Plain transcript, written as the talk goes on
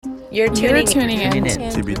You're tuning in.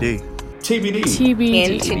 TBD.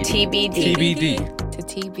 into TBD.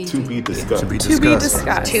 To be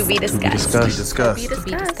discussed. To be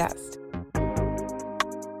discussed.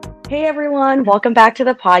 Hey everyone, welcome back to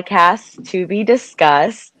the podcast To Be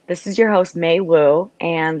Discussed. This is your host May Wu,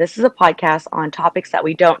 and this is a podcast on topics that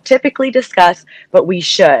we don't typically discuss, but we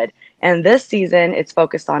should. And this season, it's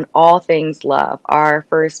focused on all things love, our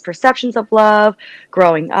first perceptions of love,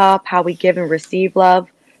 growing up, how we give and receive love.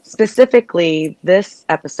 Specifically, this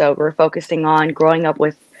episode, we're focusing on growing up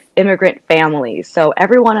with immigrant families. So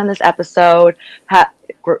everyone on this episode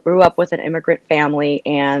grew up with an immigrant family,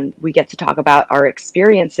 and we get to talk about our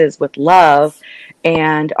experiences with love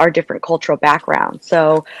and our different cultural backgrounds.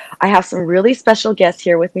 So I have some really special guests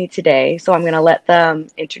here with me today, so I'm going to let them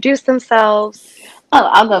introduce themselves. Oh,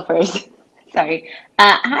 I'll go first. Sorry.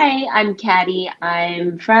 Hi, I'm Caddy.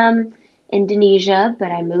 I'm from Indonesia, but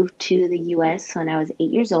I moved to the US when I was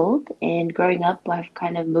 8 years old. And growing up, I've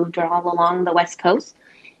kind of moved all along the West Coast.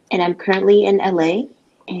 And I'm currently in LA,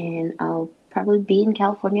 and I'll probably be in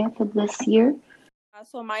California for this year.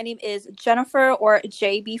 So my name is Jennifer, or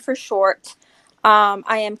JB for short. I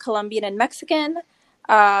am Colombian and Mexican,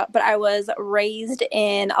 but I was raised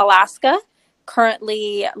in Alaska,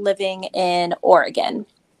 currently living in Oregon.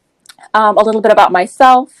 A little bit about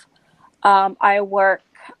myself. I work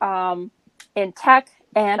in tech,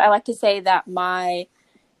 and I like to say that my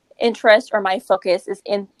interest or my focus is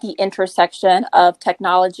in the intersection of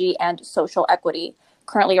technology and social equity.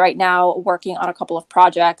 Currently, right now, working on a couple of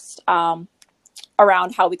projects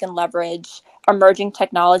around how we can leverage emerging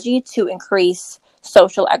technology to increase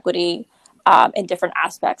social equity in different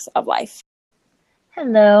aspects of life.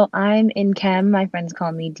 Hello, I'm in Chem. My friends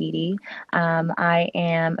call me Dee Dee. I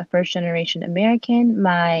am a first-generation American.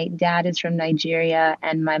 My dad is from Nigeria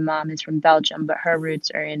and my mom is from Belgium, but her roots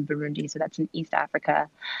are in Burundi, so that's in East Africa.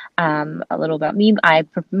 A little about me. I'm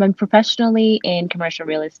professionally in commercial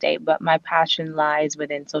real estate, but my passion lies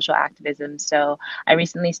within social activism. So I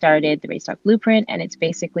recently started the Race Talk Blueprint, and it's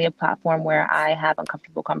basically a platform where I have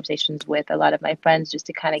uncomfortable conversations with a lot of my friends just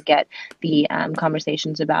to kind of get the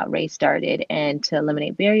conversations about race started and to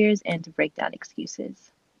eliminate barriers and to break down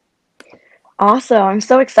excuses. Awesome. I'm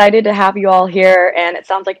so excited to have you all here, and it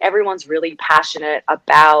sounds like everyone's really passionate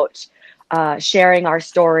about sharing our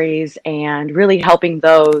stories and really helping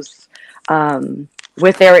those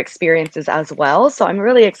with their experiences as well. So I'm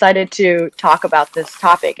really excited to talk about this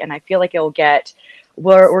topic, and I feel like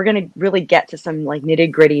we're going to really get to some like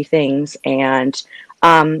nitty-gritty things. And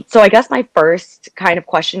so I guess my first kind of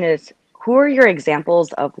question is, who are your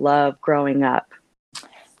examples of love growing up?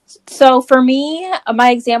 So for me,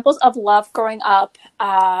 my examples of love growing up,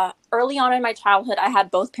 early on in my childhood, I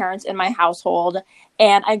had both parents in my household,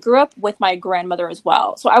 and I grew up with my grandmother as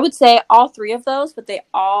well. So I would say all three of those, but they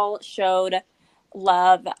all showed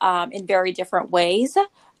love in very different ways.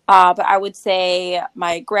 But I would say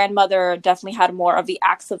my grandmother definitely had more of the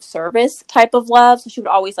acts of service type of love. So she would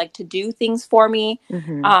always like to do things for me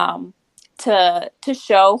to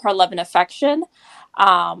show her love and affection.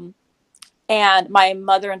 And my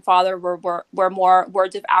mother and father were more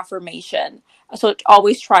words of affirmation. So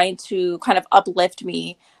always trying to kind of uplift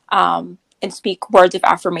me and speak words of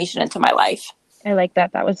affirmation into my life. I like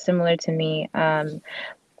that. That was similar to me.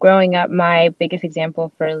 Growing up, my biggest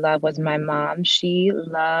example for love was my mom. She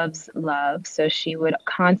loves love, so she would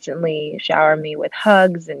constantly shower me with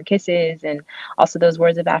hugs and kisses and also those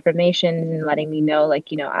words of affirmation and letting me know, like,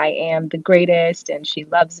 I am the greatest and she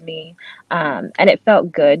loves me. And it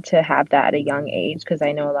felt good to have that at a young age because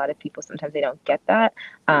I know a lot of people, sometimes they don't get that.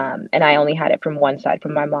 And I only had it from one side,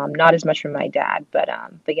 from my mom, not as much from my dad. But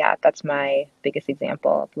yeah, that's my biggest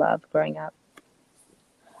example of love growing up.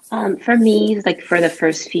 For me, like for the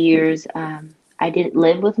first few years, I didn't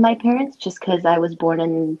live with my parents just because I was born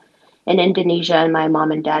in Indonesia and my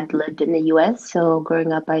mom and dad lived in the US. So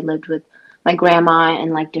growing up, I lived with my grandma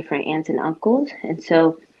and like different aunts and uncles. And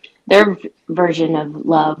so their version of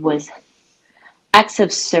love was acts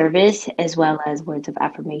of service as well as words of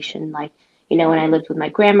affirmation. Like, when I lived with my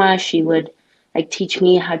grandma, she would like teach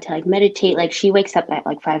me how to like meditate. Like she wakes up at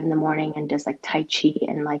like 5 a.m. and does like Tai Chi,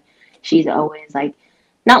 and like she's always like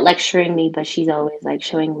not lecturing me, but she's always like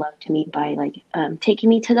showing love to me by like taking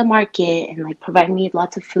me to the market and like providing me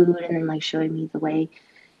lots of food and then like showing me the way.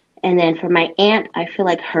 And then for my aunt, I feel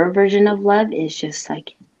like her version of love is just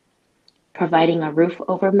like providing a roof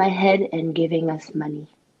over my head and giving us money.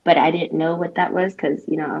 But I didn't know what that was because,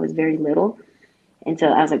 I was very little. And so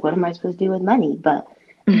I was like, what am I supposed to do with money? But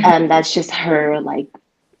that's just her, like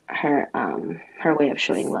her way of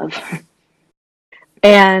showing love.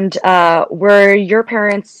 And were your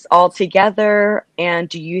parents all together? And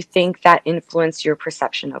do you think that influenced your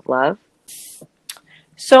perception of love?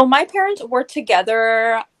 So my parents were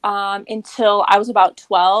together until I was about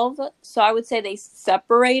 12. So I would say they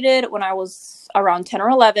separated when I was around 10 or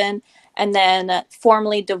 11, and then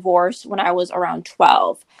formally divorced when I was around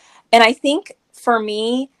 12. And I think for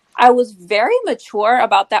me, I was very mature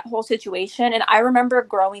about that whole situation. And I remember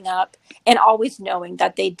growing up and always knowing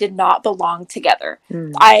that they did not belong together.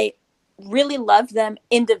 Mm. I really loved them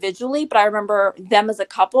individually, but I remember them as a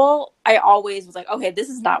couple. I always was like, okay, this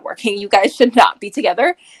is not working. You guys should not be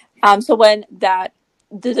together. So when the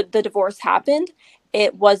divorce happened,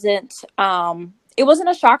 it wasn't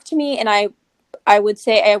a shock to me, and I would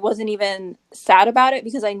say I wasn't even sad about it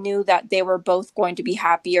because I knew that they were both going to be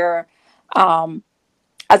happier um,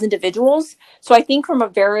 as individuals. So I think from a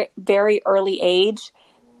very very early age,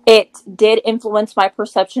 it did influence my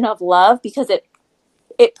perception of love because it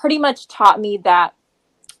pretty much taught me that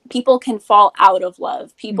people can fall out of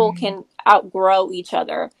love. People Mm-hmm. can outgrow each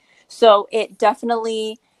other. So it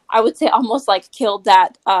definitely, I would say, almost like killed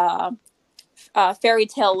that fairy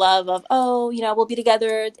tale love of, oh, we'll be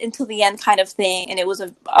together until the end kind of thing. And it was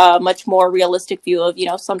a much more realistic view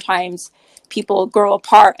of, sometimes people grow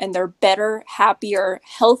apart and they're better, happier,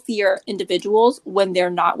 healthier individuals when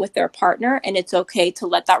they're not with their partner. And it's okay to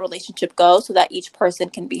let that relationship go so that each person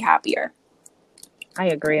can be happier. I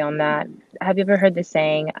agree on that. Have you ever heard the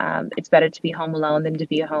saying, it's better to be home alone than to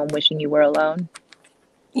be at home wishing you were alone?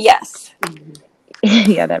 Yes. Mhm.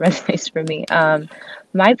 Yeah, that resonates for me.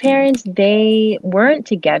 My parents, they weren't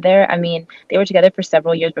together. I mean, they were together for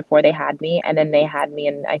several years before they had me, and then they had me,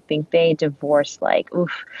 and I think they divorced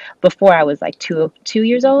before I was like two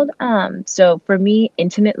years old. So for me,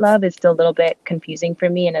 intimate love is still a little bit confusing for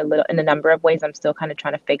me in a number of ways. I'm still kind of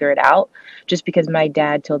trying to figure it out, just because my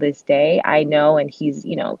dad, till this day, I know, and he's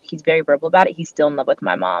very verbal about it. He's still in love with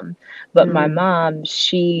my mom. But my Mm. mom,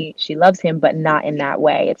 she loves him, but not in that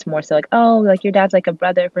way. It's more so like, oh, like your dad's like a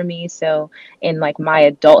brother for me. So in like my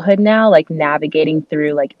adulthood now, like navigating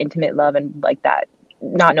through like intimate love and like that,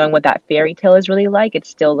 not knowing what that fairy tale is really like, it's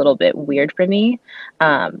still a little bit weird for me.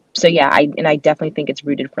 So yeah, I definitely think it's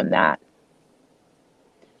rooted from that.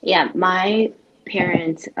 Yeah, my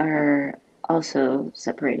parents are also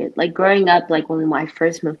separated. Like growing up, like when I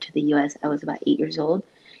first moved to the US, I was about 8 years old,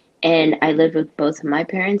 and I lived with both of my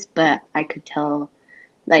parents, but I could tell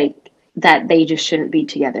like that they just shouldn't be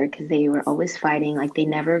together because they were always fighting. Like they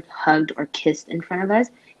never hugged or kissed in front of us,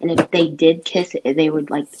 and if they did kiss, they would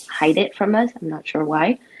like hide it from us. I'm not sure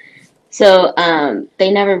why. So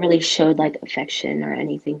they never really showed like affection or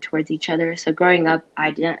anything towards each other. So growing up,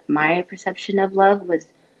 I didn't. My perception of love was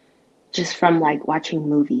just from like watching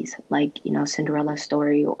movies, like Cinderella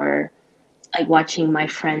story, or like watching my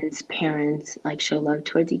friends' parents like show love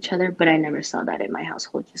towards each other. But I never saw that in my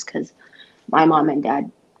household, just because my mom and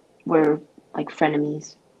dad were like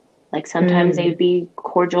frenemies. Like sometimes they Mm. would be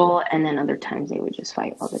cordial, and then other times they would just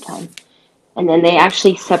fight all the time. And then they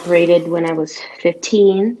actually separated when I was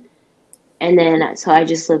 15, and then so I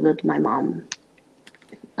just lived with my mom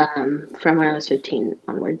from when I was 15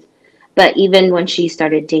 onwards. But even when she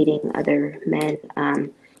started dating other men,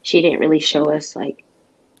 she didn't really show us like.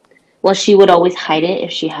 Well, she would always hide it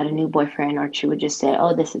if she had a new boyfriend, or she would just say,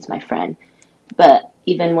 "Oh, this is my friend." But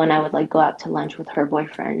even when I would like go out to lunch with her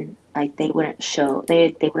boyfriend, like they wouldn't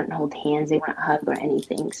hold hands, they wouldn't hug or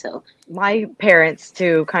anything. So My parents,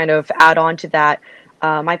 to kind of add on to that,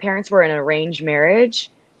 my parents were in an arranged marriage.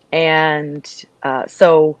 And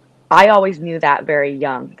so I always knew that very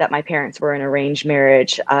young that my parents were in an arranged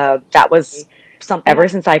marriage. That was some ever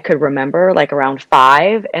since I could remember, like around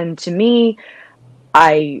 5. And to me,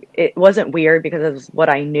 it wasn't weird because it was what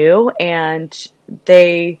I knew. And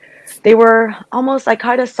they they were almost, I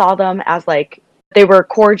kind of saw them as like they were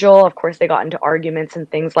cordial. Of course, they got into arguments and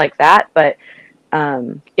things like that, but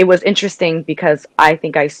it was interesting because I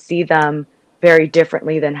think I see them very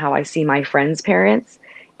differently than how I see my friends' parents.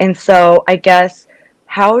 And so I guess,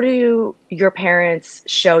 how do your parents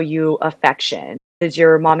show you affection? Does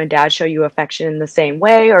your mom and dad show you affection in the same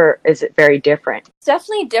way, or is it very different? It's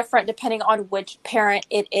definitely different depending on which parent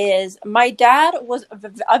it is. My dad was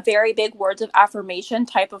a very big words of affirmation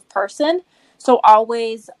type of person. So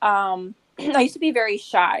always, I used to be very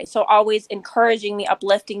shy. So always encouraging me,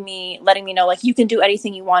 uplifting me, letting me know, like, you can do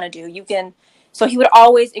anything you want to do. You can. So he would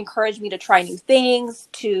always encourage me to try new things,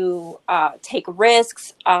 to take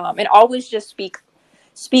risks, and always just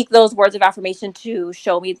speak those words of affirmation to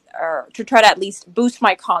show me, or to try to at least boost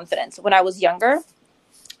my confidence when I was younger.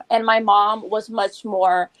 And my mom was much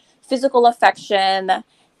more physical affection,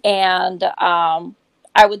 and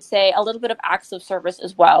I would say, a little bit of acts of service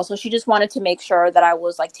as well. So she just wanted to make sure that I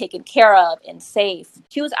was like taken care of and safe.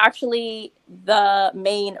 She was actually the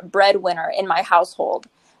main breadwinner in my household.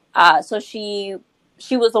 So she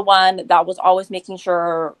was the one that was always making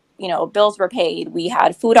sure, you know, bills were paid. We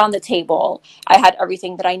had food on the table. I had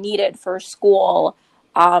everything that I needed for school.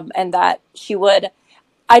 And that she would,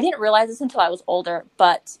 I didn't realize this until I was older,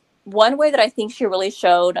 but one way that I think she really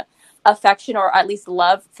showed affection or at least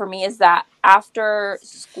love for me is that after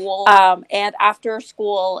school, and after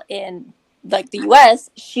school in like the US,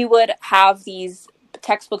 she would have these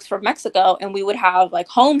textbooks from Mexico, and we would have like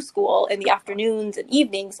homeschool in the afternoons and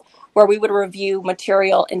evenings where we would review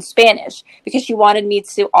material in Spanish, because she wanted me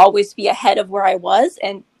to always be ahead of where I was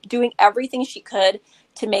and doing everything she could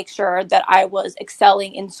to make sure that I was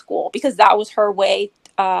excelling in school, because that was her way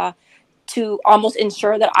to almost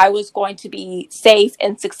ensure that I was going to be safe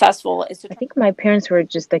and successful. I think my parents were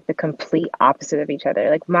just like the complete opposite of each other.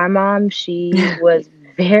 Like my mom, she was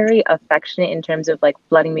very affectionate in terms of like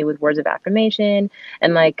flooding me with words of affirmation,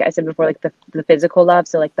 and like I said before, like the physical love,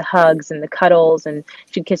 so like the hugs and the cuddles, and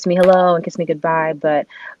she'd kiss me hello and kiss me goodbye. But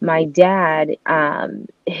my dad,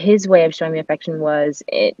 his way of showing me affection was,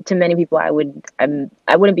 to many people I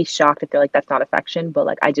wouldn't be shocked if they're like, that's not affection, but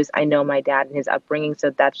like I know my dad and his upbringing,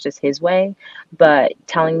 so that's just his way. But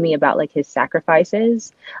telling me about like his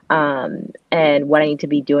sacrifices, and what I need to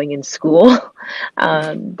be doing in school,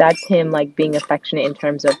 that's him like being affectionate in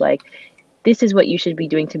terms of like, this is what you should be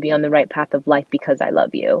doing to be on the right path of life because I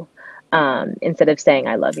love you, instead of saying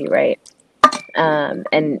I love you, right?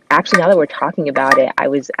 And actually, now that we're talking about it, I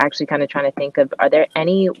was actually kind of trying to think of, are there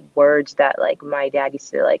any words that like my dad used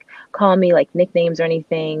to like call me, like nicknames or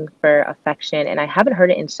anything for affection? And I haven't heard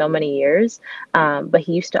it in so many years. But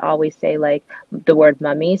he used to always say like the word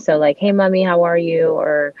mummy. So like, hey, mummy, how are you?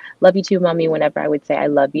 Or love you too, mummy, whenever I would say I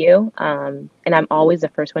love you. And I'm always the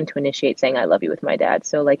first one to initiate saying I love you with my dad.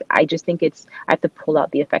 So like, I just think I have to pull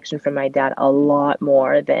out the affection from my dad a lot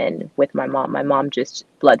more than with my mom. My mom just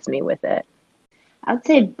floods me with it. I would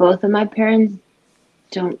say both of my parents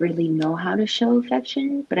don't really know how to show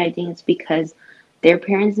affection, but I think it's because their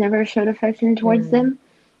parents never showed affection towards them.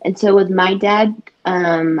 And so with my dad,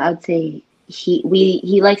 I would say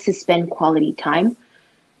he likes to spend quality time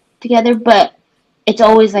together, but it's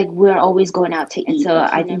always like we're always going out to eat. So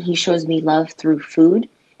I think he shows me love through food.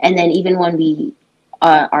 And then even when we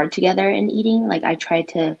are together and eating, like I try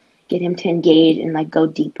to get him to engage and like go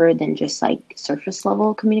deeper than just like surface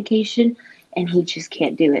level communication. And he just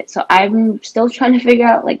can't do it. So I'm still trying to figure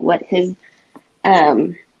out like what his,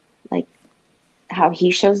 like how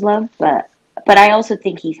he shows love. But I also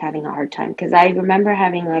think he's having a hard time, because I remember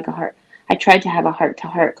having like I tried to have a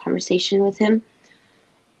heart-to-heart conversation with him,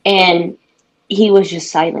 and he was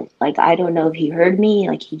just silent. Like, I don't know if he heard me,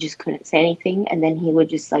 like he just couldn't say anything. And then he would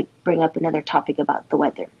just like bring up another topic about the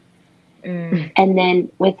weather. And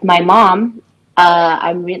then with my mom,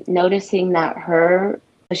 I'm noticing that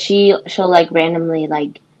she'll like randomly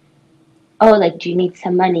like, oh, like, do you need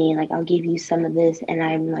some money? Like, I'll give you some of this. And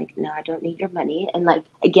I'm like, no, I don't need your money. And like,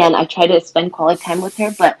 again, I try to spend quality time with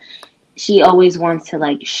her, but she always wants to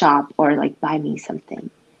like shop or like buy me something.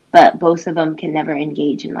 But both of them can never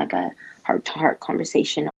engage in like a heart-to-heart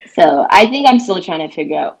conversation. So I think I'm still trying to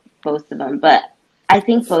figure out both of them. But I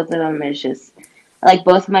think both of them is just like,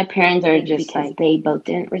 both of my parents are just because like they both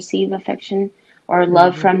didn't receive affection or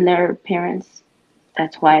love from their parents.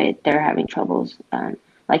 That's why they're having troubles,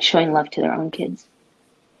 like showing love to their own kids.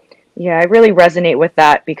 Yeah, I really resonate with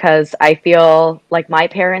that, because I feel like my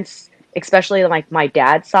parents, especially like my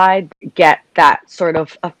dad's side, get that sort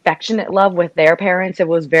of affectionate love with their parents. It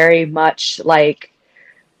was very much like,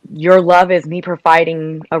 your love is me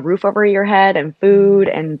providing a roof over your head and food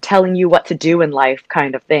and telling you what to do in life,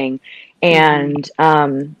 kind of thing. And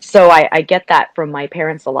so I get that from my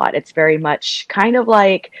parents a lot. It's very much kind of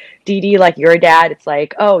like, Dee Dee, like your dad, it's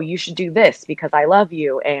like, oh, you should do this because I love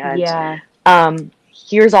you. And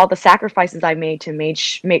here's all the sacrifices I made to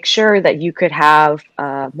make sure that you could have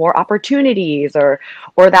more opportunities, or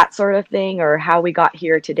that sort of thing, or how we got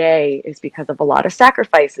here today is because of a lot of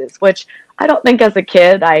sacrifices, which I don't think as a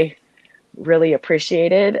kid I really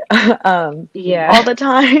appreciated all the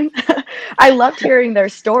time. I loved hearing their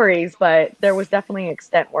stories, but there was definitely an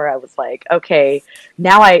extent where I was like, okay,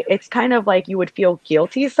 now it's kind of like you would feel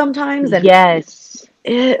guilty sometimes. And Yes.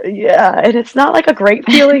 and it's not like a great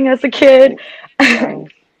feeling as a kid.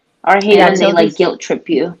 Or hate when they like guilt trip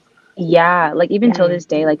you. Yeah, like even till Mm. this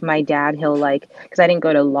day, like my dad, he'll like, because I didn't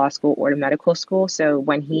go to law school or to medical school. So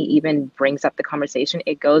when he even brings up the conversation,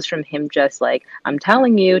 it goes from him just like, I'm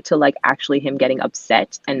telling you, to like actually him getting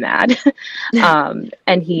upset and mad.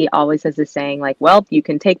 And he always has this saying, like, well, you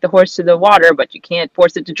can take the horse to the water, but you can't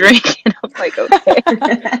force it to drink. And I'm like, okay.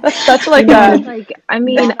 That's such You like know, a it's like, I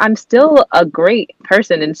mean, I'm still a great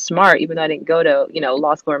person and smart, even though I didn't go to,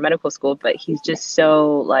 law school or medical school, but he's just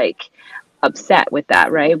so like upset with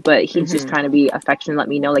that, right? But he's just Mhm. trying to be affectionate, let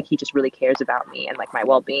me know like he just really cares about me and like my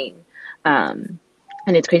well-being. Um,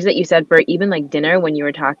 and it's crazy that you said for even like dinner when you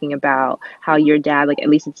were talking about how your dad, like at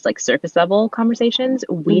least it's like surface level conversations.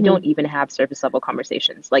 We don't Hmm. even have surface level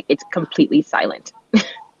conversations. Like it's completely silent. Oh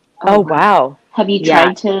Oh wow. wow. Have you Yeah,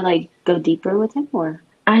 tried to like go deeper with him or?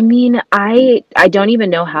 I mean, I don't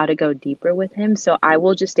even know how to go deeper with him, so I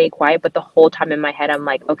will just stay quiet, but the whole time in my head I'm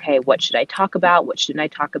like, okay, what should I talk about? What shouldn't I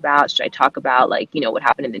talk about? Should I talk about like, what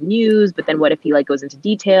happened in the news? But then what if he like goes into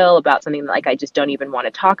detail about something that like I just don't even want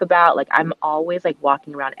to talk about? Like I'm always like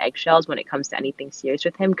walking around eggshells when it comes to anything serious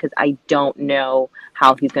with him because I don't know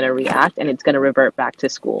how he's going to react and it's going to revert back to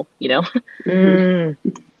school, you know? Hmm. Mm.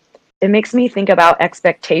 It makes me think about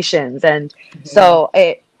expectations. And Mhm. so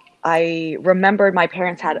I remembered my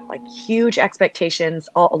parents had like huge expectations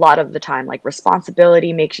a lot of the time, like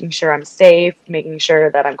responsibility, making sure I'm safe, making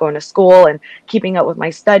sure that I'm going to school and keeping up with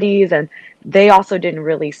my studies. And they also didn't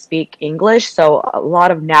really speak English, so a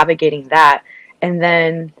lot of navigating that. And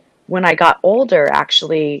then when I got older,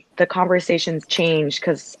 actually, the conversations changed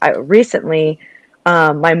because I recently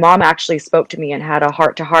my mom actually spoke to me and had a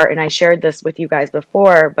heart to heart, and I shared this with you guys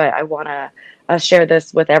before, but I want to share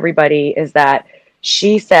this with everybody. Is that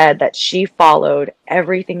she said that she followed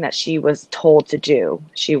everything that she was told to do.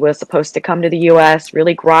 She was supposed to come to the U.S.,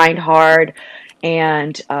 really grind hard,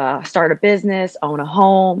 and start a business, own a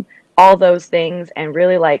home, all those things, and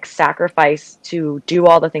really like sacrifice to do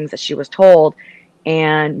all the things that she was told.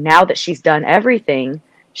 And now that she's done everything,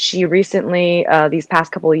 she recently, these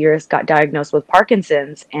past couple of years, got diagnosed with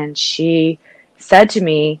Parkinson's, and she said to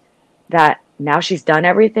me that now she's done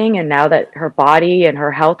everything, and now that her body and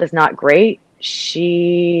her health is not great,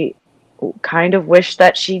 she kind of wished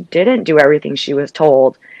that she didn't do everything she was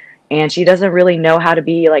told, and she doesn't really know how to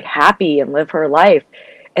be like happy and live her life.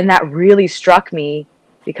 And that really struck me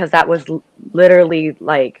because that was literally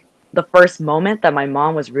like the first moment that my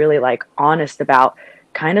mom was really like honest about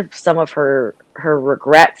kind of some of her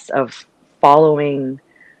regrets of following,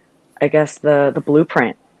 I guess, the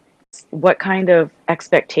blueprint. What kind of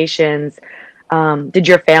expectations did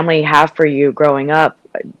your family have for you growing up?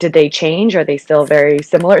 Did they change? Are they still very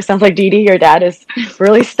similar? It sounds like Dee Dee, your dad is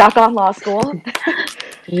really stuck on law school.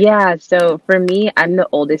 Yeah, so for me, I'm the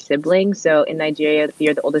oldest sibling. So in Nigeria, if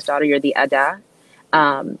you're the oldest daughter, you're the Ada.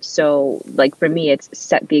 So like for me, it's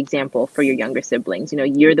set the example for your younger siblings.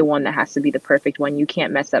 You're the one that has to be the perfect one. You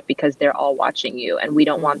can't mess up because they're all watching you, and we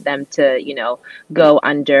don't want Mm. them to, go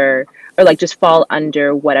under or like just fall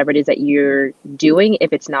under whatever it is that you're doing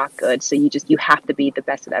if it's not good. So you have to be the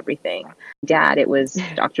best at everything. Dad, it was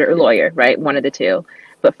doctor or lawyer, right? One of the two.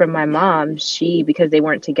 But for my mom, because they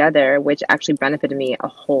weren't together, which actually benefited me a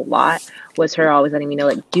whole lot, was her always letting me know,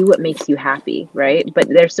 like, do what makes you happy, right? But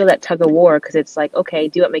there's still that tug of war because it's like, okay,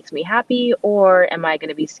 do what makes me happy, or am I going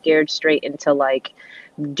to be scared straight into like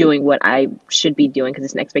doing what I should be doing because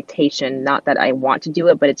it's an expectation, not that I want to do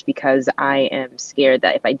it, but it's because I am scared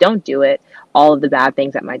that if I don't do it, all of the bad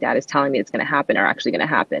things that my dad is telling me it's going to happen are actually going to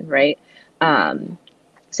happen, right? Um,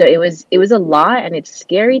 so it was a lot, and it's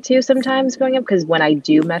scary too sometimes growing up because when I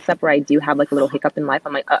do mess up or I do have like a little hiccup in life,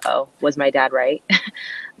 I'm like, uh-oh, was my dad right?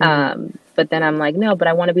 Mm. But then I'm like, no, but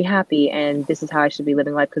I want to be happy, and this is how I should be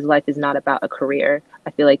living life because life is not about a career.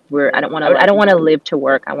 I feel like I don't want to live to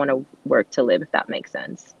work. I want to work to live, if that makes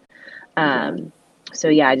sense. Yeah. Um, so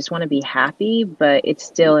yeah, I just want to be happy, but it's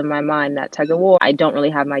still in my mind that tug of war. I don't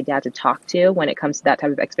really have my dad to talk to when it comes to that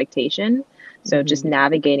type of expectation. So just Mhm.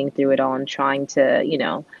 navigating through it all and trying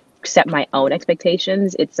to, set my own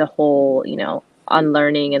expectations. It's a whole,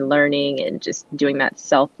 unlearning and learning and just doing that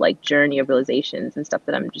self like journey of realizations and stuff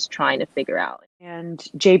that I'm just trying to figure out. And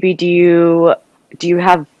JB, do you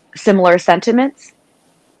have similar sentiments?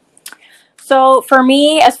 So for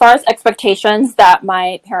me, as far as expectations that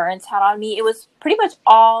my parents had on me, it was pretty much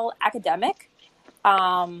all academic,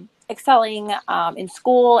 excelling in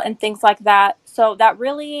school and things like that. So that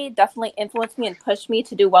really definitely influenced me and pushed me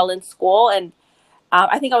to do well in school. And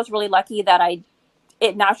I think I was really lucky that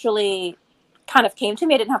it naturally kind of came to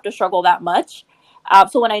me. I didn't have to struggle that much.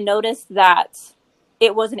 So when I noticed that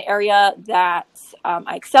it was an area that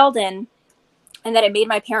I excelled in, and that it made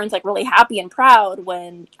my parents like really happy and proud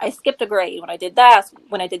when I skipped a grade, when I did that,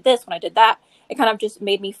 when I did this, when I did that. It kind of just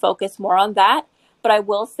made me focus more on that. But I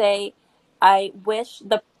will say, I wish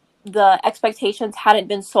the expectations hadn't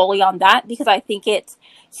been solely on that, because I think it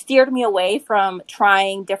steered me away from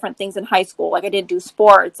trying different things in high school. Like I didn't do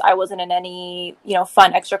sports. I wasn't in any,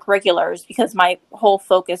 fun extracurriculars, because my whole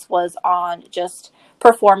focus was on just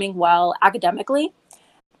performing well academically.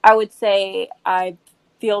 I would say I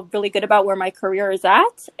feel really good about where my career is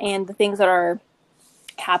at and the things that are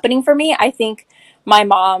happening for me. I think my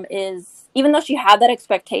mom is, even though she had that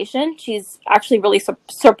expectation, she's actually really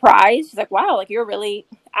surprised. She's like, wow, like you're really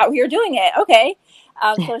out here doing it. Okay.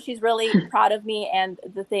 So she's really proud of me and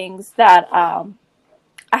the things that I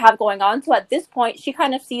have going on. So at this point, she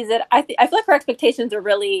kind of sees it. I feel like her expectations are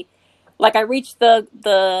really like, I reached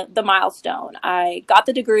the milestone. I got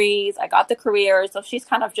the degrees, I got the career. So she's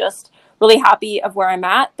kind of just really happy of where I'm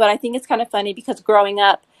at. But I think it's kind of funny because growing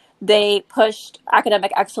up, they pushed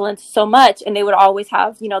academic excellence so much, and they would always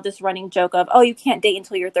have, this running joke of, oh, you can't date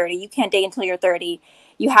until you're 30. You can't date until you're 30.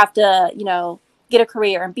 You have to, get a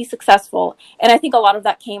career and be successful. And I think a lot of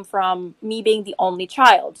that came from me being the only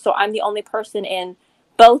child. So I'm the only person in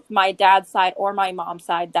both my dad's side or my mom's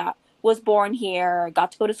side that was born here,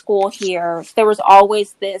 got to go to school here. There was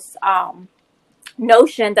always this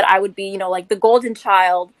notion that I would be, like the golden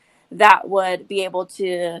child that would be able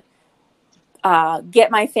to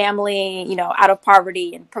get my family, out of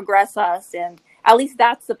poverty and progress us. And at least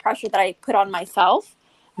that's the pressure that I put on myself.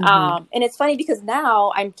 And it's funny because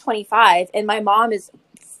now I'm 25 and my mom is,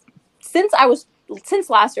 since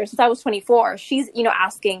last year, since I was 24, she's,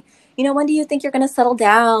 asking, when do you think you're going to settle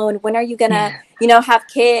down? When are you going to, have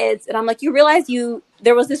kids? And I'm like, you realize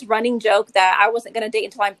there was this running joke that I wasn't going to date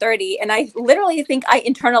until I'm 30. And I literally think I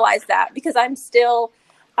internalized that because I'm still,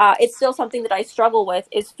 it's still something that I struggle with,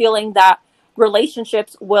 is feeling that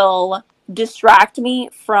relationships will distract me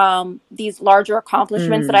from these larger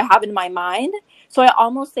accomplishments that I have in my mind. So I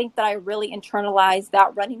almost think that I really internalized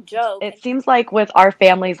that running joke. It seems like with our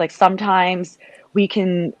families, like sometimes we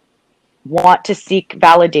can want to seek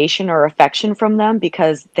validation or affection from them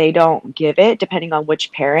because they don't give it, depending on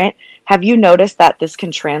which parent. Have you noticed that this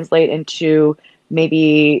can translate into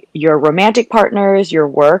maybe your romantic partners, your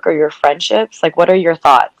work, or your friendships? Like, what are your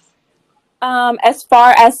thoughts? As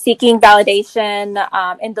far as seeking validation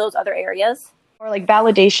in those other areas? Or like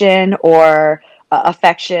validation or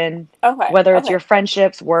affection, whether it's your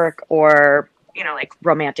friendships, work, or, like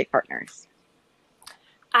romantic partners.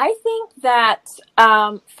 I think that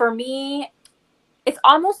for me, it's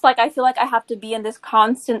almost like I feel like I have to be in this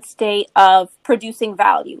constant state of producing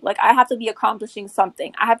value. Like I have to be accomplishing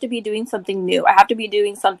something. I have to be doing something new. I have to be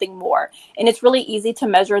doing something more. And it's really easy to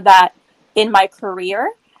measure that in my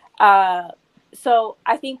career. So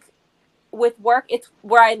I think with work, it's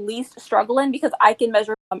where I least struggle in because I can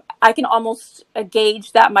measure, I can almost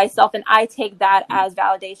gauge that myself, and I take that as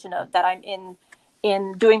validation of that I'm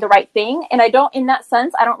in doing the right thing. And I don't, in that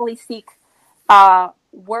sense, I don't really seek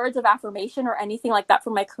words of affirmation or anything like that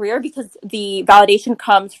for my career, because the validation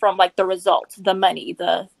comes from like the results, the money,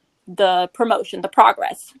 the promotion, the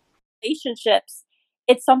progress. Relationships,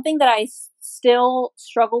 it's something that I still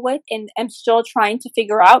struggle with and am still trying to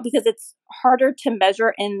figure out, because it's harder to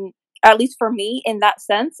measure, in at least for me, in that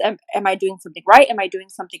sense. Am I doing something right? Am I doing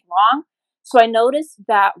something wrong? So I noticed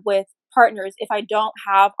that with partners, if I don't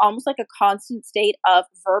have almost like a constant state of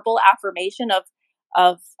verbal affirmation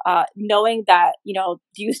of knowing that, do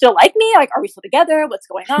you still like me? Like, are we still together? What's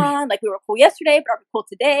going on? Like, we were cool yesterday, but are we cool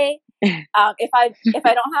today? If I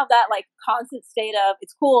don't have that like constant state of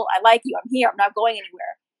it's cool, I like you, I'm here, I'm not going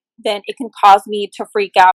anywhere, then it can cause me to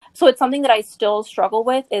freak out. So it's something that I still struggle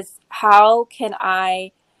with, is how can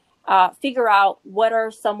I figure out what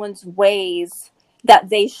are someone's ways that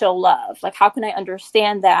they show love? Like, how can I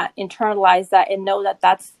understand that, internalize that, and know that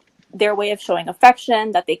that's their way of showing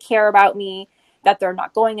affection, that they care about me, that they're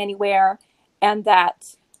not going anywhere, and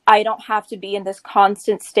that I don't have to be in this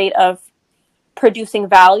constant state of producing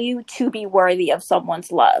value to be worthy of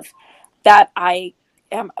someone's love, that I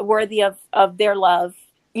am worthy of their love,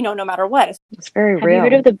 no matter what. It's very Have real. you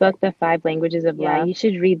heard of the book, The Five Languages of Yeah. Love? You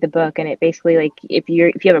should read the book, and it basically, like, if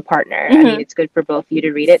you have a partner, I mean, it's good for both of you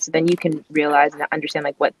to read it, so then you can realize and understand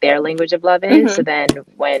like what their language of love is. So then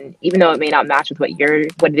when, even though it may not match with what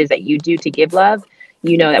it is that you do to give love,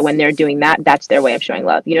 you know that when they're doing that, that's their way of showing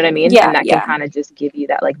love. You know what I mean? Yeah, And that yeah. can kind of just give you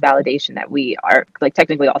that like validation that we are like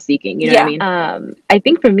technically all seeking. You know what I mean? I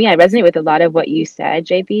think for me, I resonate with a lot of what you said,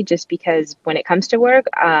 JB, just because when it comes to work,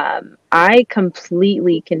 I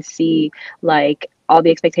completely can see like all the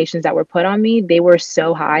expectations that were put on me, they were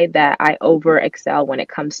so high that I over excel when it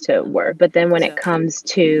comes to work. But then when it comes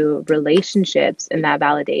to relationships and that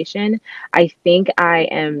validation, I think I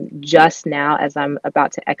am just now, as I'm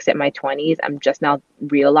about to exit my 20s, I'm just now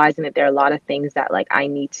realizing that there are a lot of things that like I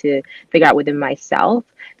need to figure out within myself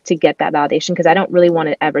to get that validation, because I don't really want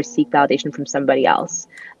to ever seek validation from somebody else.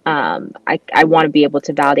 I want to be able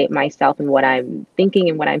to validate myself and what I'm thinking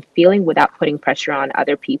and what I'm feeling without putting pressure on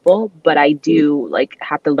other people. But I do like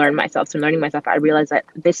have to learn myself. So learning myself, I realize that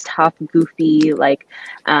this tough, goofy, like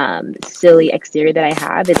silly exterior that I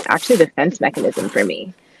have is actually a defense mechanism for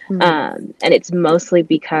me. And it's mostly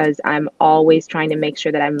because I'm always trying to make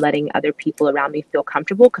sure that I'm letting other people around me feel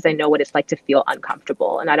comfortable, because I know what it's like to feel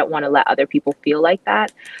uncomfortable and I don't want to let other people feel like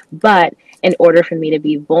that. But in order for me to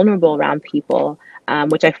be vulnerable around people,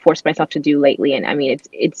 which I forced myself to do lately, and I mean,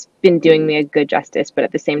 it's been doing me a good justice, but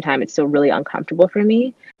at the same time, it's still really uncomfortable for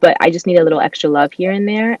me. But I just need a little extra love here and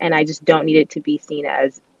there, and I just don't need it to be seen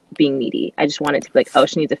as being needy. I just want it to be like, oh,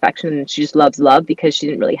 she needs affection and she just loves love because she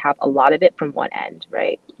didn't really have a lot of it from one end,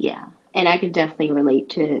 right? Yeah, and I could definitely relate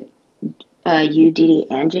to you, Didi,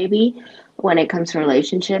 and JB. When it comes to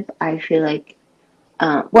relationship, I feel like,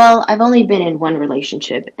 well, I've only been in one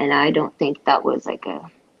relationship, and I don't think that was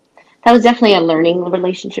that was definitely a learning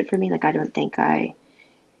relationship for me. Like, I don't think I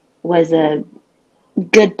was a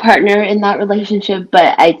good partner in that relationship,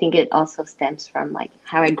 but I think it also stems from like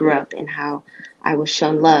how I grew up and how I was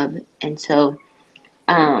shown love. And so,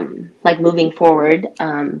 like moving forward,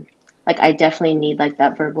 like I definitely need like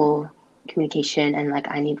that verbal communication, and like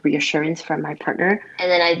I need reassurance from my partner. And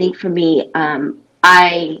then I think for me,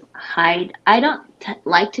 I don't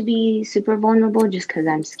like to be super vulnerable just because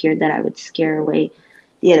I'm scared that I would scare away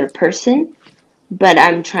the other person. But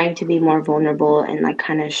I'm trying to be more vulnerable and like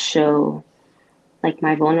kind of show like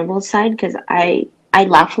my vulnerable side, because I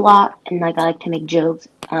laugh a lot and like I like to make jokes.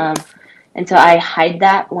 And so I hide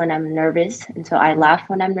that when I'm nervous. And so I laugh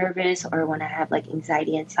when I'm nervous or when I have like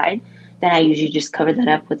anxiety inside. Then I usually just cover that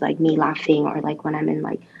up with like me laughing, or like when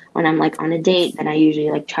I'm like on a date, then I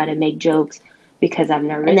usually like try to make jokes because I'm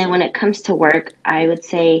nervous. And then when it comes to work, I would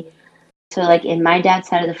say, so like in my dad's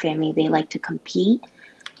side of the family, they like to compete,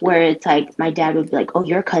 where it's like my dad would be like, oh,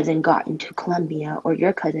 your cousin got into Columbia, or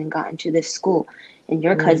your cousin got into this school, and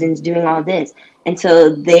your cousin's doing all this. And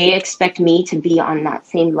so they expect me to be on that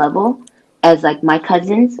same level as like my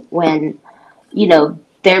cousins, when, you know,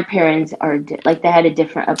 their parents are like, they had a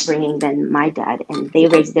different upbringing than my dad, and they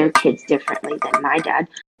raised their kids differently than my dad.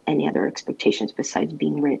 Any other expectations besides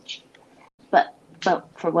being rich? But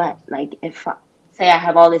for what? Like, if say I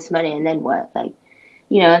have all this money, and then what? Like,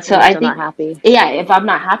 you know, so I think, not happy. yeah, if I'm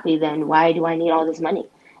not happy, then why do I need all this money?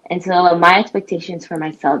 And so my expectations for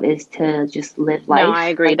myself is to just live life. No, I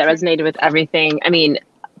agree. Like, that resonated with everything. I mean,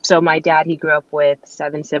 so my dad, he grew up with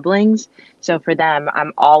 7 siblings. So for them,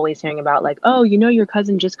 I'm always hearing about like, oh, you know, your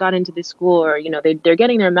cousin just got into this school, or, you know, they're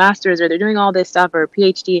getting their master's, or they're doing all this stuff, or a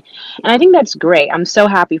PhD. And I think that's great. I'm so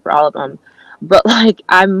happy for all of them. But like,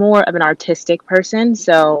 I'm more of an artistic person.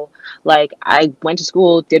 So like, I went to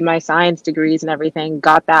school, did my science degrees and everything,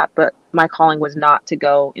 got that. But my calling was not to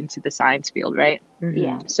go into the science field, right?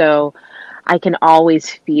 yeah, So I can always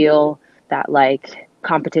feel that like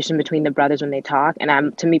competition between the brothers when they talk, and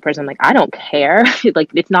I'm, to me personally, like, I don't care.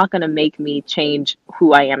 Like, it's not going to make me change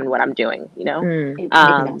who I am and what I'm doing, you know.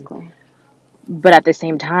 exactly. But at the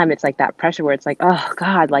same time, it's like that pressure where it's like, oh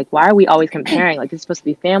God, like, why are we always comparing? Like, this is supposed to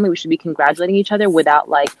be family, we should be congratulating each other without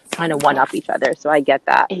like trying to one up each other. So I get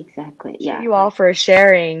that. Exactly. Thank Yeah. you all for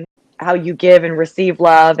sharing how you give and receive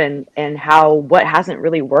love, and how what hasn't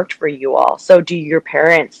really worked for you all. So do your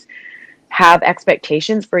parents have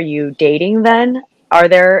expectations for you dating then? Are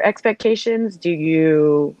there expectations? Do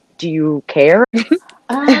you care?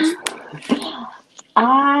 Um,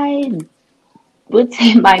 I would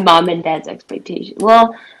say my mom and dad's expectation.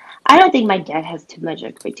 Well, I don't think my dad has too much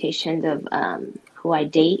expectations of who I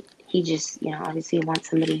date. He just, you know, obviously wants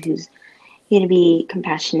somebody who's going to be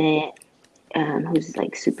compassionate, who's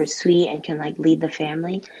like super sweet and can like lead the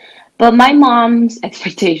family. But my mom's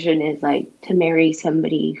expectation is like to marry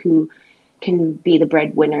somebody who can be the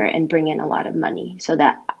breadwinner and bring in a lot of money so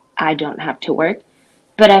that I don't have to work.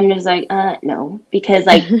 But I'm just like, no, because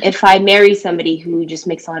like if I marry somebody who just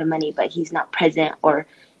makes a lot of money, but he's not present or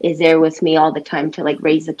is there with me all the time to like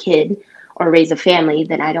raise a kid or raise a family,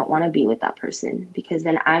 then I don't want to be with that person, because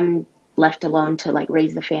then I'm left alone to like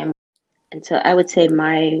raise the family. And so I would say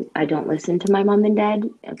I don't listen to my mom and dad.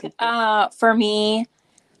 Okay. For me,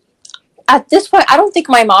 at this point, I don't think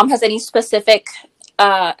my mom has any specific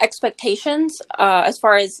expectations as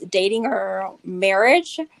far as dating or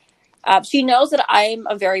marriage. She knows that I'm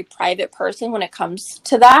a very private person when it comes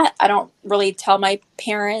to that. I don't really tell my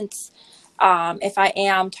parents if I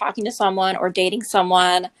am talking to someone or dating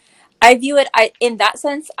someone. I view it in that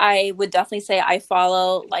sense. I would definitely say I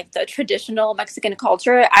follow like the traditional Mexican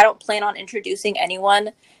culture. I don't plan on introducing anyone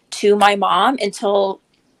to my mom until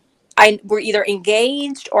we're either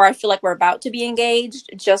engaged or I feel like we're about to be engaged,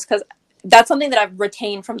 just because that's something that I've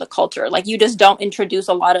retained from the culture. Like you just don't introduce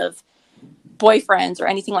a lot of boyfriends or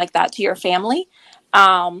anything like that to your family.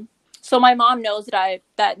 So my mom knows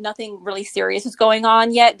that nothing really serious is going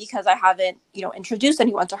on yet because I haven't, introduced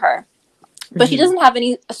anyone to her. But she doesn't have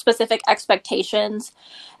any specific expectations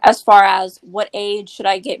as far as what age should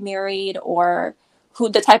I get married or who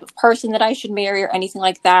the type of person that I should marry or anything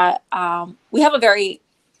like that. We have a very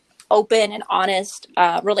open and honest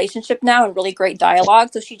relationship now and really great dialogue.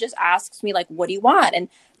 So she just asks me like, what do you want? And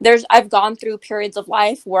I've gone through periods of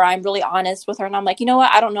life where I'm really honest with her and I'm like, you know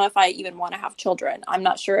what? I don't know if I even want to have children. I'm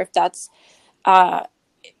not sure if that's,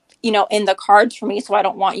 in the cards for me. So I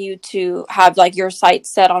don't want you to have like your sights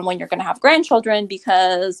set on when you're going to have grandchildren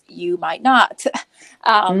because you might not.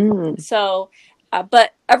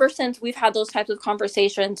 But ever since we've had those types of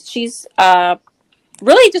conversations, she's,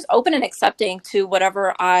 really just open and accepting to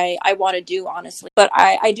whatever I want to do, honestly. But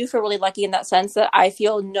I do feel really lucky in that sense that I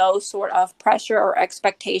feel no sort of pressure or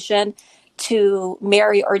expectation to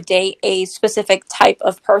marry or date a specific type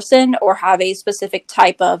of person or have a specific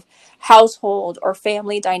type of household or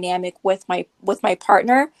family dynamic with my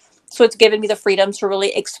partner. So it's given me the freedom to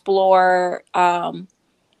really explore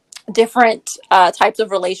different types of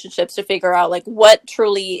relationships to figure out like what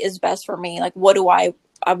truly is best for me. Like what do I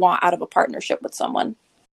want out of a partnership with someone.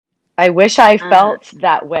 I wish I felt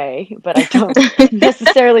that way, but I don't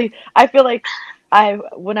necessarily. I feel like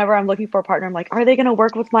whenever I'm looking for a partner, I'm like, are they going to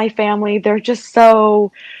work with my family? They're just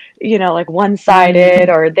so, like one-sided,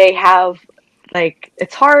 or they have like,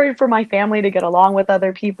 it's hard for my family to get along with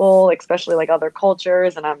other people, especially like other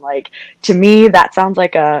cultures. And I'm like, to me, that sounds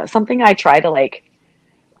like something I try to like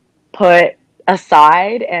put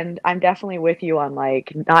aside. And I'm definitely with you on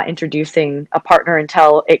like not introducing a partner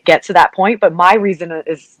until it gets to that point. But my reason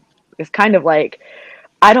is kind of like,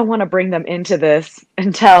 I don't want to bring them into this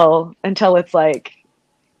until it's like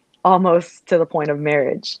almost to the point of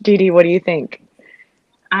marriage. Didi, what do you think?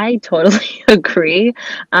 I totally agree.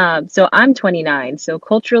 So I'm 29. So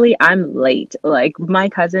culturally, I'm late. Like my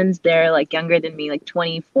cousins, they're like younger than me, like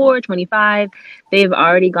 24, 25. They've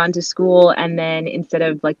already gone to school. And then instead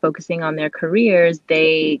of like focusing on their careers,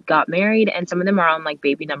 they got married. And some of them are on like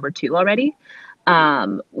baby number 2 already,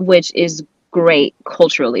 which is great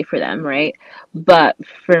culturally for them, right? But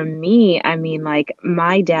for me, I mean, like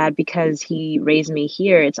my dad, because he raised me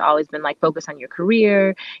here, it's always been like focus on your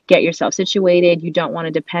career, get yourself situated. You don't want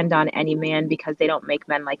to depend on any man because they don't make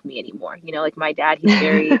men like me anymore. Like my dad, he's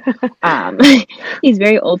very he's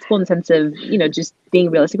very old school in the sense of, just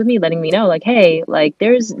being realistic with me, letting me know like, hey, like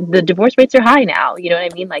the divorce rates are high now. You know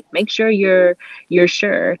what I mean? Like make sure you're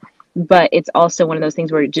sure. But it's also one of those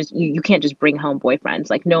things where just you can't just bring home boyfriends.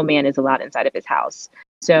 Like no man is allowed inside of his house.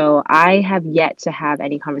 So I have yet to have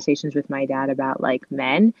any conversations with my dad about like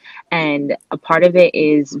men. And a part of it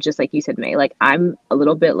is just like you said, May, like I'm a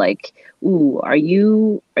little bit like, ooh, are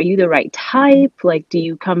you the right type? Like, do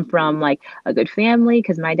you come from like a good family?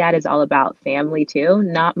 Because my dad is all about family too,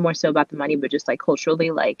 not more so about the money, but just like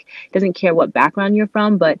culturally, like doesn't care what background you're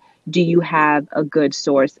from, but do you have a good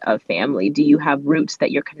source of family? Do you have roots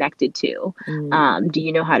that you're connected to? Do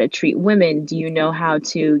you know how to treat women? Do you know how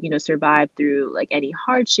to, survive through like any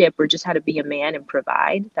hardship or just how to be a man and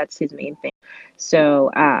provide? That's his main thing.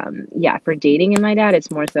 So, yeah, for dating and my dad,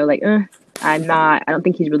 it's more so like, I don't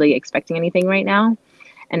think he's really expecting anything right now.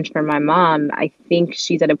 And for my mom, I think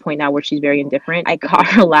she's at a point now where she's very indifferent. I caught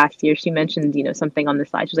her last year. She mentioned, something on the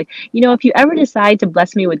slide. She was like, if you ever decide to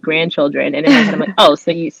bless me with grandchildren, and in my head, I'm like, oh, so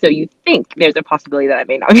you think there's a possibility that I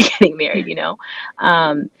may not be getting married,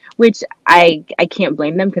 which I can't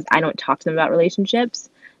blame them because I don't talk to them about relationships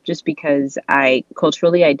just because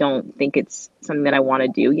culturally, I don't think it's something that I want to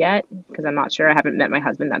do yet because I'm not sure. I haven't met my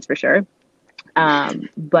husband, that's for sure.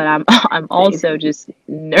 But I'm also just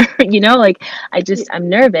I'm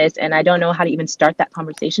nervous and I don't know how to even start that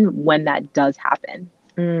conversation when that does happen.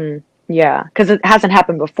 Yeah, because it hasn't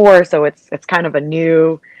happened before, so it's kind of a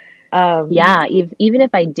new. Yeah, even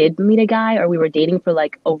if I did meet a guy or we were dating for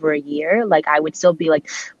like over a year, like I would still be like,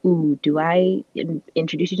 ooh, do I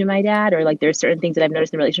introduce you to my dad? Or like there's certain things that I've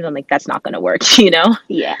noticed in relationships, I'm like, that's not going to work,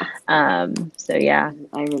 Yeah. So yeah.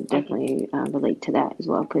 I would definitely relate to that as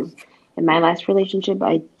well because in my last relationship,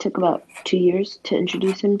 I took about 2 years to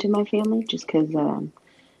introduce him to my family just because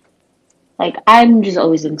like I'm just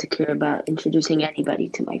always insecure about introducing anybody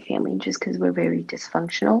to my family just because we're very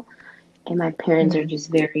dysfunctional and my parents are just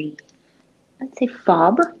very, let's say,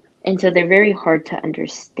 fob, and so they're very hard to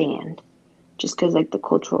understand just because like the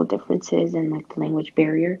cultural differences and like the language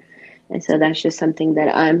barrier. And so that's just something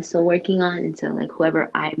that I'm still working on. And so like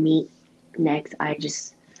whoever I meet next, I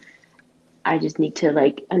just need to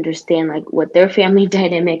like understand like what their family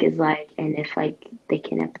dynamic is like and if like they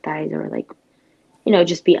can empathize or like,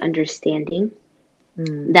 just be understanding.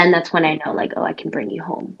 Then that's when I know like, oh, I can bring you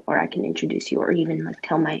home or I can introduce you or even like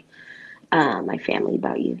tell my family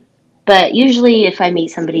about you. But usually if I meet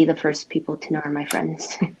somebody, the first people to know are my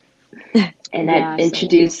friends. And I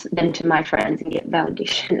introduce them to my friends and get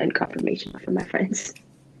validation and confirmation from my friends.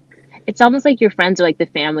 It's almost like your friends are like the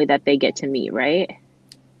family that they get to meet, right?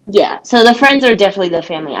 Yeah, so the friends are definitely the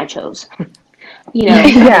family I chose. I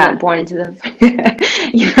wasn't born into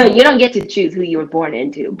the. You don't get to choose who you were born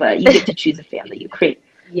into, but you get to choose a family you create,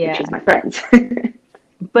 which is my friends.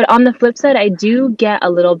 But on the flip side, I do get a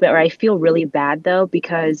little bit, or I feel really bad though,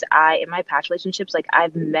 because in my past relationships, like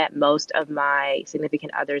I've met most of my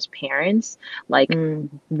significant other's parents, like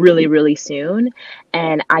really, really soon.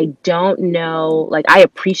 And I don't know, like I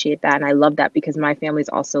appreciate that and I love that because my family is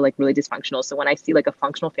also like really dysfunctional. So when I see like a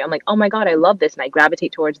functional family, I'm like, oh my God, I love this. And I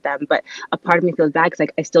gravitate towards them. But a part of me feels bad because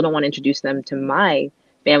like I still don't want to introduce them to my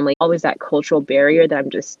family. Always that cultural barrier that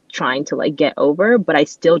I'm just trying to like get over, but I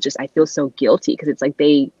feel so guilty because it's like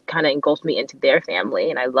they kind of engulfed me into their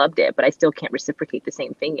family and I loved it, but I still can't reciprocate the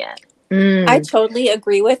same thing yet. I totally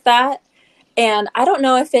agree with that. And I don't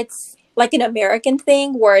know if it's like an American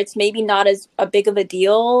thing where it's maybe not as a big of a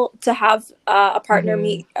deal to have a partner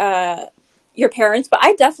meet your parents, but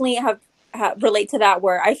I definitely have relate to that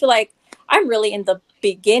where I feel like I'm really in the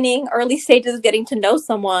early stages of getting to know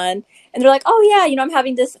someone, and they're like, oh yeah, I'm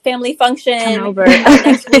having this family function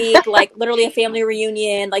next week, like literally a family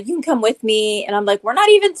reunion, like you can come with me. And I'm like, we're not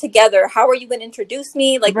even together, how are you going to introduce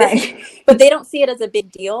me, like this? But they don't see it as a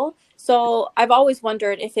big deal. So I've always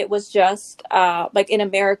wondered if it was just like an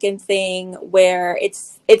American thing where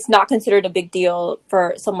it's not considered a big deal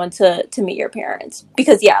for someone to meet your parents.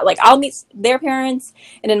 Because like I'll meet their parents,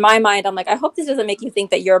 and in my mind I'm like, I hope this doesn't make you think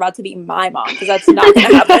that you're about to be my mom, because that's not going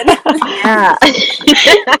to happen.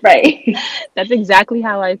 Right. That's exactly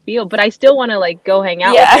how I feel. But I still want to like go hang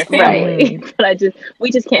out with their family. But we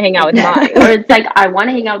just can't hang out with mine. Or it's like I want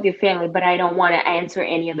to hang out with your family, but I don't want to answer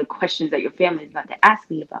any of the questions that your family is about to ask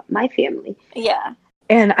me about my family. Yeah.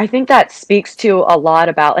 And I think that speaks to a lot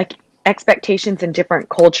about like expectations in different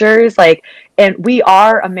cultures. Like, and we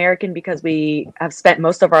are American because we have spent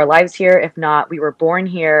most of our lives here. If not, we were born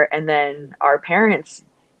here, and then our parents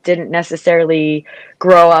didn't necessarily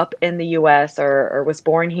grow up in the US or was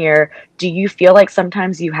born here. Do you feel like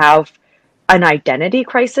sometimes you have an identity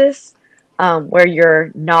crisis where you're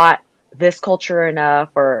not this culture enough?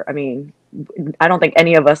 Or, I mean, I don't think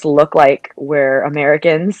any of us look like we're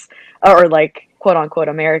Americans or like quote unquote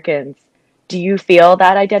Americans. Do you feel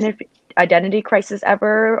that identity crisis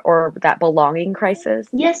ever, or that belonging crisis?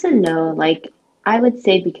 Yes and no. Like I would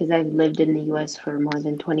say because I've lived in the US for more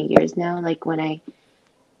than 20 years now, like when I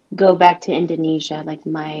go back to Indonesia, like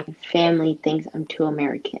my family thinks I'm too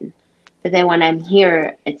American. But then when I'm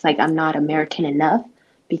here, it's like I'm not American enough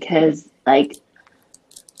because like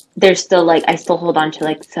there's still like I still hold on to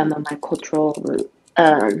like some of my cultural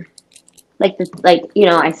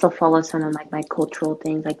I still follow some of like my cultural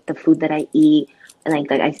things, like the food that I eat, and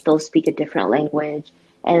like I still speak a different language,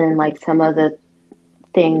 and then like some of the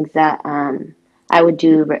things that I would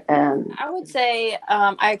do. I would say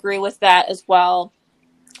I agree with that as well.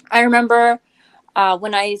 I remember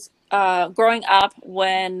when I growing up,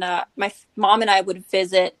 when my mom and I would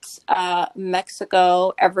visit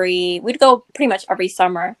Mexico we'd go pretty much every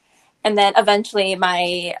summer. And then eventually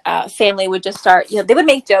my family would just start, they would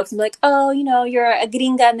make jokes and be like, oh, you're a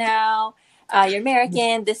gringa now, you're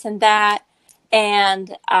American, this and that.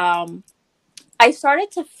 And I started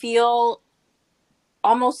to feel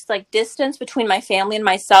almost like distance between my family and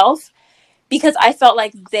myself, because I felt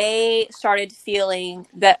like they started feeling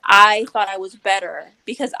that I thought I was better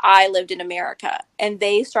because I lived in America. And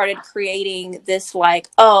they started creating this like,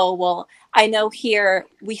 oh, well, I know here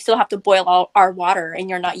we still have to boil all our water and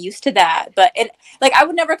you're not used to that. But I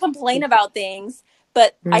would never complain about things,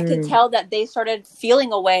 but I could tell that they started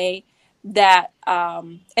feeling a way that,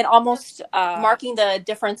 and almost marking the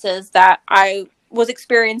differences that I was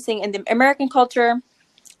experiencing in the American culture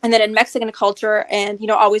and then in Mexican culture, and,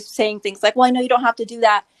 always saying things like, well, I know you don't have to do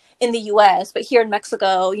that in the US, but here in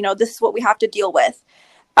Mexico, this is what we have to deal with.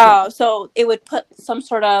 So it would put some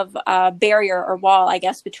sort of barrier or wall, I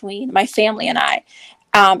guess, between my family and I.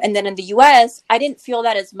 And then in the US, I didn't feel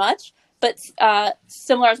that as much, but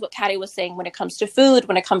similar as what Patty was saying when it comes to food,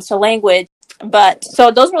 when it comes to language. But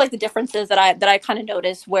so those were like the differences that I kind of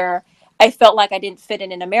noticed, where I felt like I didn't fit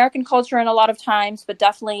in American culture in a lot of times, but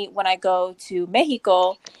definitely when I go to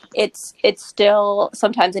Mexico, it's still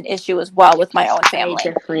sometimes an issue as well with my own I family.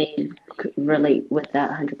 definitely relate with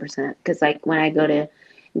that 100%. Because, like, when I go to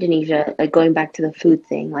Indonesia, like, going back to the food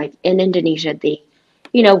thing, like, in Indonesia,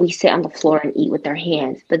 we sit on the floor and eat with our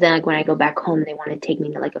hands. But then, like, when I go back home, they want to take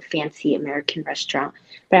me to, like, a fancy American restaurant.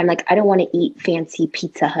 But I'm like, I don't want to eat fancy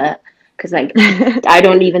Pizza Hut because, like, I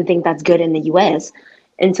don't even think that's good in the US.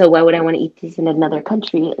 And so, why would I want to eat this in another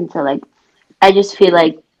country? And so, like, I just feel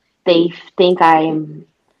like they think I'm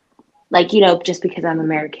like, just because I'm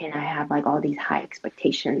American, I have like all these high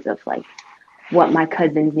expectations of like what my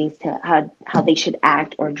cousins needs to how they should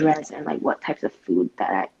act or dress and like what types of food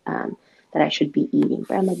that I should be eating.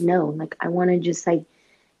 But I'm like, no, like I want to just like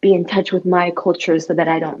be in touch with my culture so that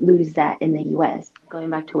I don't lose that in the US. Going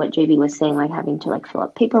back to what JB was saying, like having to like fill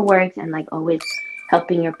up paperwork and like always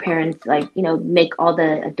helping your parents like, make all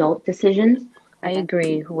the adult decisions. I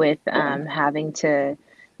agree with having to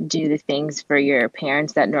do the things for your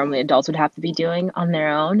parents that normally adults would have to be doing on their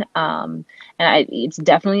own. It's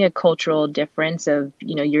definitely a cultural difference of,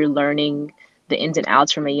 you're learning the ins and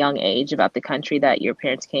outs from a young age about the country that your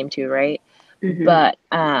parents came to, right? Mm-hmm. But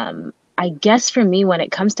I guess for me, when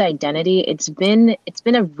it comes to identity, it's been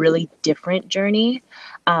a really different journey.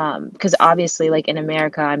 Because obviously, like in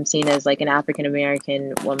America, I'm seen as like an African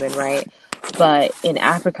American woman, right? But in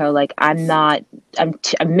Africa, like I'm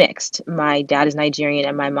mixed. My dad is Nigerian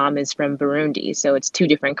and my mom is from Burundi. So it's two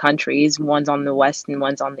different countries. One's on the west and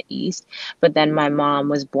one's on the east. But then my mom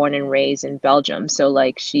was born and raised in Belgium. So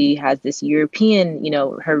like she has this European,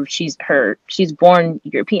 she's born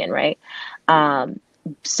European, right?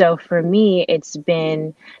 So for me, it's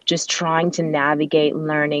been just trying to navigate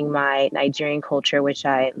learning my Nigerian culture, which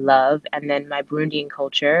I love, and then my Burundian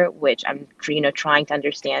culture, which I'm, trying to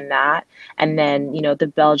understand that, and then,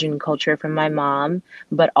 the Belgian culture from my mom,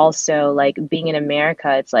 but also like being in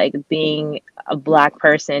America, it's like being a Black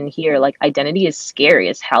person here, like identity is scary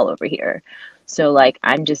as hell over here. So like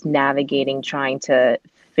I'm just navigating, trying to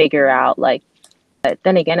figure out like, but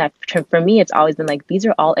then again, for me, it's always been like these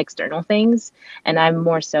are all external things, and I'm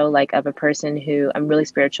more so like of a person who I'm really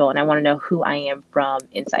spiritual, and I want to know who I am from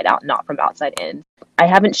inside out, not from outside in. I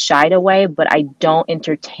haven't shied away, but I don't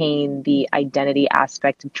entertain the identity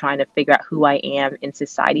aspect of trying to figure out who I am in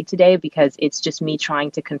society today because it's just me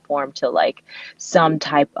trying to conform to like some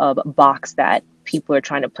type of box that people are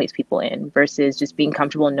trying to place people in versus just being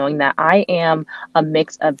comfortable knowing that I am a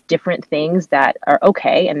mix of different things that are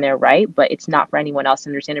okay and they're right, but it's not for anyone else to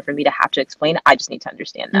understand it, for me to have to explain it. I just need to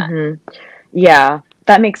understand that. Mm-hmm. Yeah,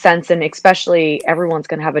 that makes sense. And especially everyone's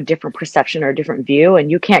going to have a different perception or a different view, and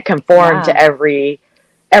you can't conform to every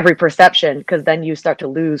perception because then you start to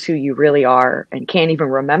lose who you really are and can't even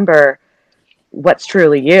remember what's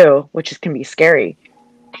truly you, can be scary.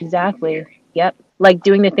 Exactly. Yep. Like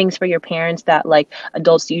doing the things for your parents that like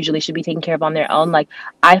adults usually should be taking care of on their own. Like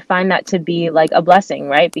I find that to be like a blessing,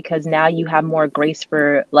 right? Because now you have more grace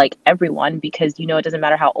for like everyone because it doesn't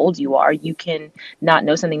matter how old you are. You can not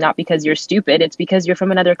know something not because you're stupid. It's because you're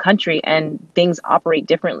from another country and things operate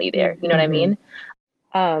differently there. You know what I mean?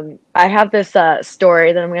 I have this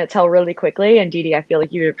story that I'm going to tell really quickly, and Dee Dee, I feel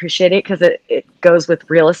like you would appreciate it because it goes with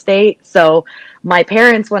real estate. So my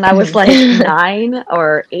parents, when I was like 9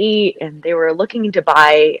 or 8, and they were looking to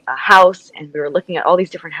buy a house, and we were looking at all these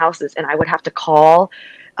different houses, and I would have to call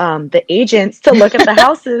the agents to look at the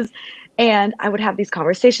houses, and I would have these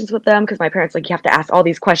conversations with them because my parents like, you have to ask all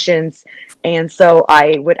these questions. And so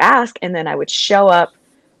I would ask, and then I would show up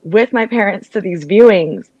with my parents to these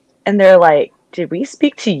viewings, and they're like, did we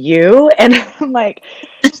speak to you? And I'm like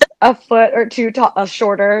a foot or two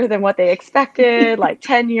shorter than what they expected, like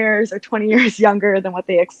 10 years or 20 years younger than what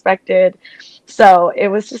they expected. So it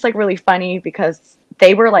was just like really funny because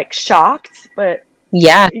they were like shocked, but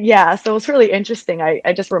yeah, so it was really interesting.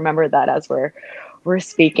 I just remembered that as we're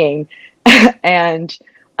speaking and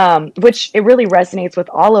which it really resonates with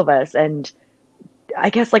all of us. And I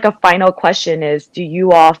guess like a final question is, do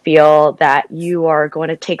you all feel that you are going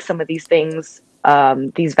to take some of these things,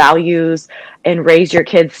 these values, and raise your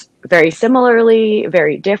kids very similarly,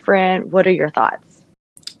 very different? What are your thoughts?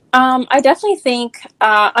 I definitely think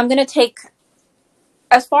I'm going to take,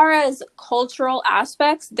 as far as cultural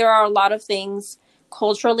aspects, there are a lot of things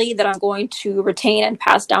culturally that I'm going to retain and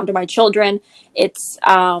pass down to my children. It's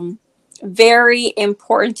very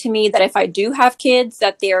important to me that if I do have kids,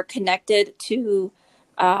 that they are connected to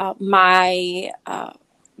my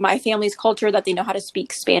my family's culture, that they know how to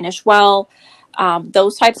speak Spanish well,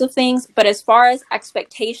 those types of things. But as far as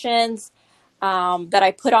expectations that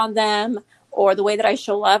I put on them or the way that I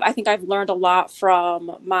show love, I think I've learned a lot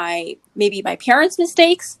from maybe my parents'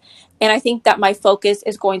 mistakes. And I think that my focus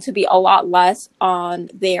is going to be a lot less on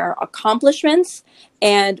their accomplishments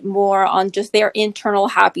and more on just their internal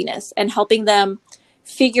happiness and helping them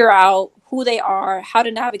figure out who they are, how to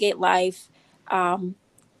navigate life,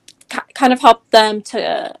 kind of help them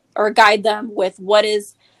or guide them with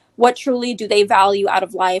what truly do they value out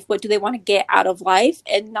of life? What do they want to get out of life?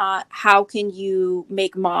 And not how can you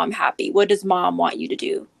make mom happy? What does mom want you to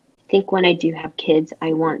do? I think when I do have kids,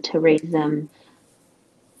 I want to raise them,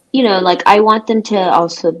 like I want them to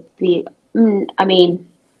also be,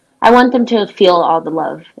 I want them to feel all the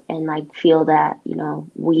love and like feel that,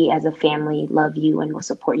 we as a family love you and will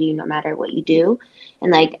support you no matter what you do.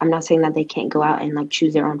 And like, I'm not saying that they can't go out and like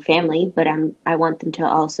choose their own family, but I want them to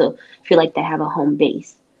also feel like they have a home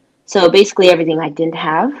base. So basically everything I didn't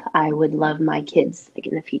have, I would love my kids like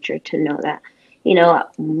in the future to know that,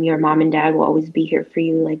 your mom and dad will always be here for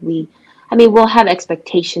you. Like we'll have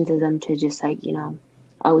expectations of them to just like,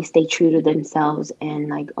 always stay true to themselves and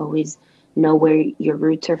like always know where your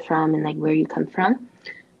roots are from and like where you come from.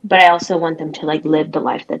 But I also want them to like live the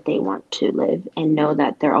life that they want to live and know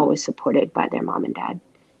that they're always supported by their mom and dad.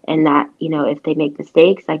 And that, if they make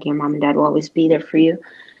mistakes, like your mom and dad will always be there for you.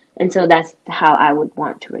 And so that's how I would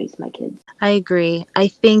want to raise my kids. I agree. I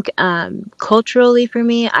think culturally for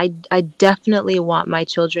me, I definitely want my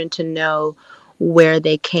children to know where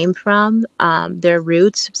they came from, their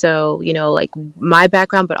roots. So, like my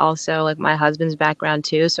background, but also like my husband's background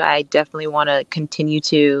too. So I definitely want to continue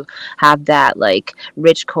to have that like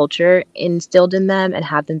rich culture instilled in them and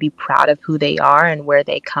have them be proud of who they are and where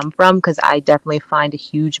they come from, because I definitely find a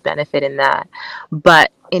huge benefit in that.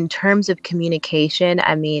 But in terms of communication,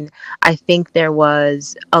 I think there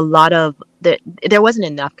was there wasn't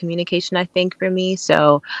enough communication, I think, for me.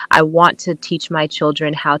 So I want to teach my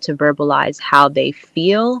children how to verbalize how they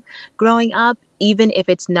feel growing up, even if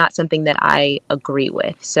it's not something that I agree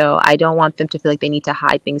with. So I don't want them to feel like they need to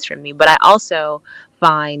hide things from me. But I also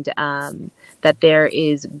find that there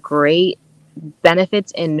is great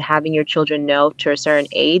benefits in having your children know to a certain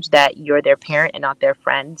age that you're their parent and not their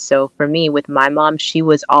friend. So for me, with my mom, she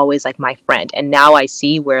was always like my friend, and now I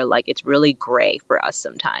see where like it's really gray for us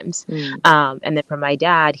sometimes. And then for my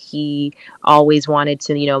dad, he always wanted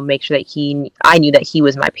to make sure that I knew that he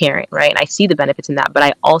was my parent, right? And I see the benefits in that, but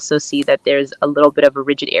I also see that there's a little bit of a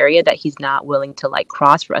rigid area that he's not willing to like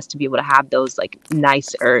cross for us to be able to have those like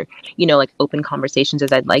nice or like open conversations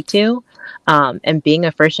as I'd like to. And being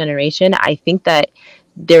a first generation, I think that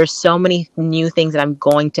there's so many new things that I'm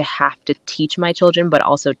going to have to teach my children, but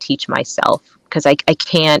also teach myself, because I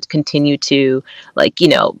can't continue to like,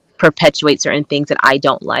 perpetuate certain things that I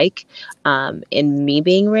don't like in me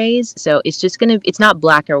being raised. So it's not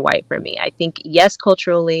black or white for me. I think, yes,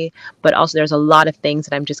 culturally, but also there's a lot of things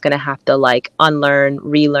that I'm just going to have to like unlearn,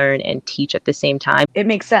 relearn, and teach at the same time. It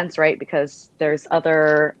makes sense, right? Because there's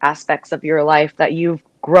other aspects of your life that you've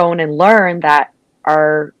grown and learned that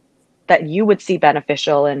you would see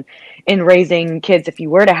beneficial in raising kids if you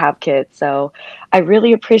were to have kids. So I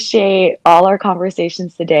really appreciate all our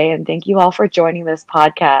conversations today, and thank you all for joining this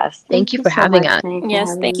podcast. Thank you for having us.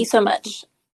 Yes, thank you so much.